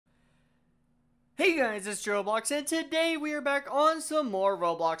Hey guys, it's Roblox, and today we are back on some more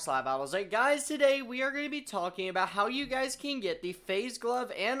Roblox SlapBattles. And guys, today we are going to be talking about how you guys can get the Phase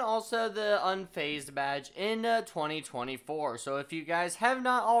Glove and also the Unphased badge in 2024. So if you guys have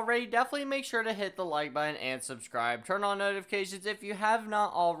not already, definitely make sure to hit the like button and subscribe. Turn on notifications if you have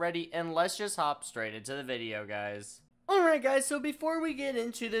not already, and let's just hop straight into the video, guys. Alright guys, so before we get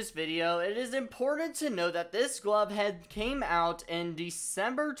into this video, it is important to know that this glove had came out in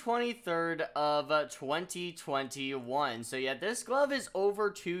December 23rd of 2021. So yeah, this glove is over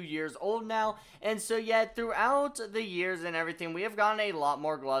 2 years old now, and so yeah, throughout the years and everything, we have gotten a lot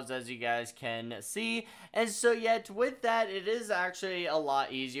more gloves, as you guys can see. And so yet with that, it is actually a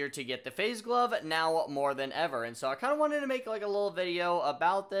lot easier to get the Phase Glove now more than ever. And so I kind of wanted to make like a little video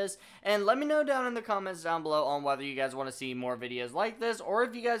about this, and let me know down in the comments down below on whether you guys want to see more videos like this, or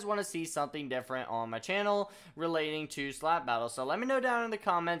if you guys want to see something different on my channel relating to SlapBattles. So let me know down in the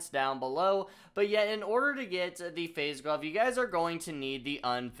comments down below. But yet, in order to get the Phase Glove, you guys are going to need the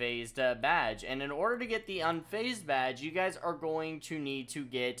Unphased badge. And in order to get the Unphased badge, you guys are going to need to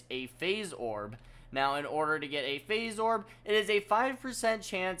get a Phase Orb. Now, in order to get a Phase Orb, it is a 5%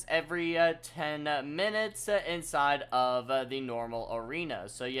 chance every 10 minutes inside of the normal arena.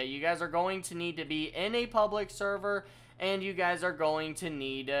 So yeah, you guys are going to need to be in a public server, and you guys are going to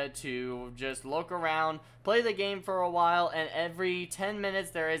need to just look around, play the game for a while, and every 10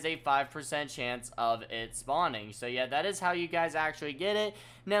 minutes there is a 5% chance of it spawning. So yeah, that is how you guys actually get it.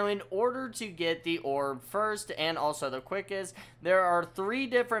 Now, in order to get the orb first and also the quickest, there are 3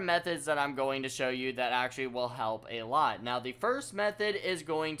 different methods that I'm going to show you that actually will help a lot. Now, the first method is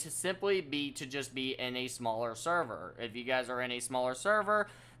going to simply be to just be in a smaller server. If you guys are in a smaller server,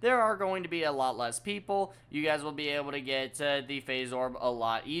 there are going to be a lot less people. You guys will be able to get the Phase Orb a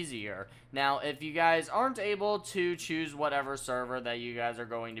lot easier. Now, if you guys aren't able to choose whatever server that you guys are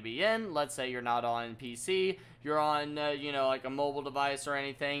going to be in, let's say you're not on PC, you're on, you know, like a mobile device or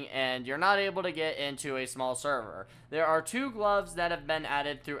anything, and you're not able to get into a small server, there are 2 gloves that have been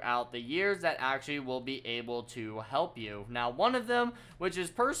added throughout the years that actually will be able to help you. Now, one of them, which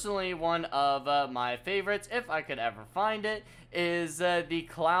is personally one of my favorites, if I could ever find it, is the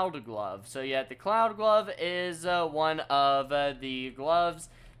Cloud Glove. So yeah, the Cloud Glove is one of the gloves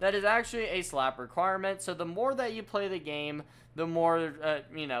that is actually a slap requirement. So the more that you play the game, the more,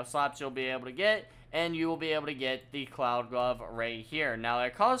 you know, slaps you'll be able to get, and you will be able to get the Cloud Glove right here. Now,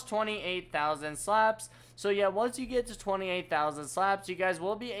 it costs 28,000 slaps. So yeah, once you get to 28,000 slaps, you guys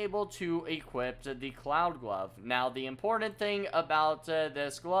will be able to equip the Cloud Glove. Now, the important thing about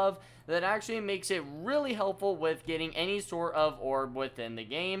this glove that actually makes it really helpful with getting any sort of orb within the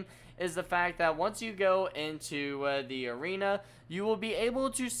game is the fact that once you go into the arena, you will be able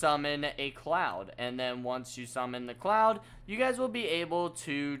to summon a cloud. And then once you summon the cloud, you guys will be able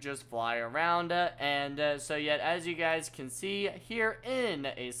to just fly around. So yet, as you guys can see here in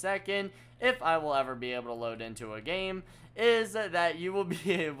a second, if I will ever be able to load into a game, is that you will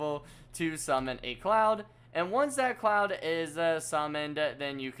be able to summon a cloud. And once that cloud is summoned,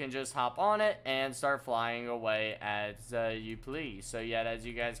 then you can just hop on it and start flying away as you please. So yet, as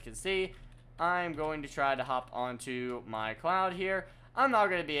you guys can see, I'm going to try to hop onto my cloud here. I'm not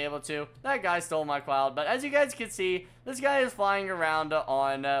going to be able to. That guy stole my cloud. But as you guys can see, this guy is flying around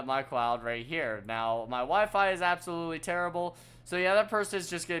on my cloud right here. Now, my Wi-Fi is absolutely terrible. So yeah, that person is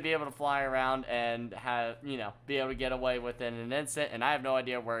just going to be able to fly around and have, you know, be able to get away within an instant. And I have no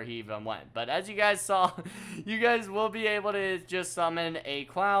idea where he even went. But as you guys saw, you guys will be able to just summon a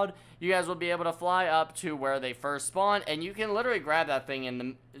cloud. You guys will be able to fly up to where they first spawn. And you can literally grab that thing in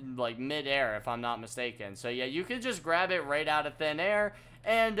the, like, mid-air, if I'm not mistaken. So yeah, you can just grab it right out of thin air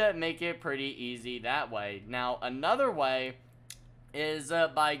and make it pretty easy that way. Now, another way is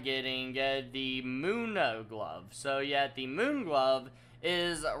by getting the Moon Glove. So yeah, the Moon Glove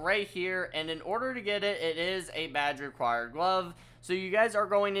is right here, and in order to get it, it is a badge required glove. So you guys are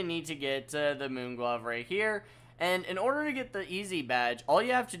going to need to get the Moon Glove right here. And in order to get the easy badge, all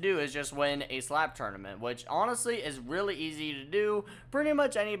you have to do is just win a slap tournament, which honestly is really easy to do. Pretty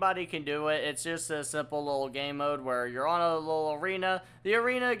much anybody can do it. It's just a simple little game mode where you're on a little arena. The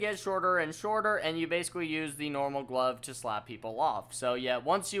arena gets shorter and shorter, and you basically use the normal glove to slap people off. So yeah,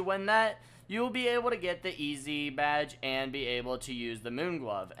 once you win that, you'll be able to get the easy badge and be able to use the Moon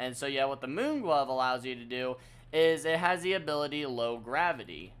Glove. And so yeah, what the Moon Glove allows you to do is it has the ability low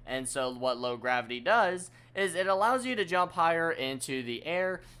gravity. And so what low gravity does is it allows you to jump higher into the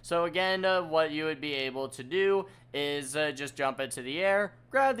air. So again, what you would be able to do is just jump into the air,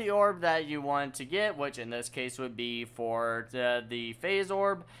 grab the orb that you want to get, which in this case would be for the Phase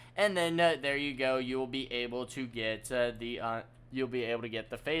Orb, and then there you go, you will be able to get you'll be able to get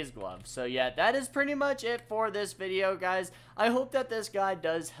the phase glove. So yeah, that is pretty much it for this video, guys. I hope that this guide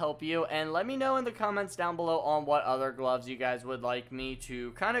does help you, and let me know in the comments down below on what other gloves you guys would like me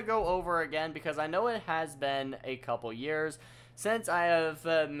to kind of go over again, because I know it has been a couple years since I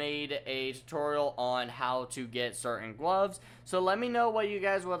have made a tutorial on how to get certain gloves. So let me know what you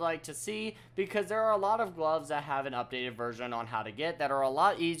guys would like to see, because there are a lot of gloves that have an updated version on how to get that are a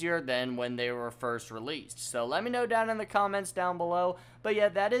lot easier than when they were first released. So let me know down in the comments down below. But yeah,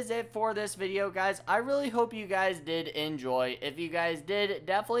 that is it for this video, guys. I really hope you guys did enjoy. If you guys did,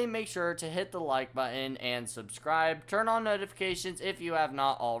 definitely make sure to hit the like button and subscribe. Turn on notifications if you have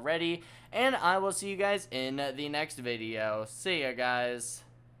not already. And I will see you guys in the next video. See ya, guys.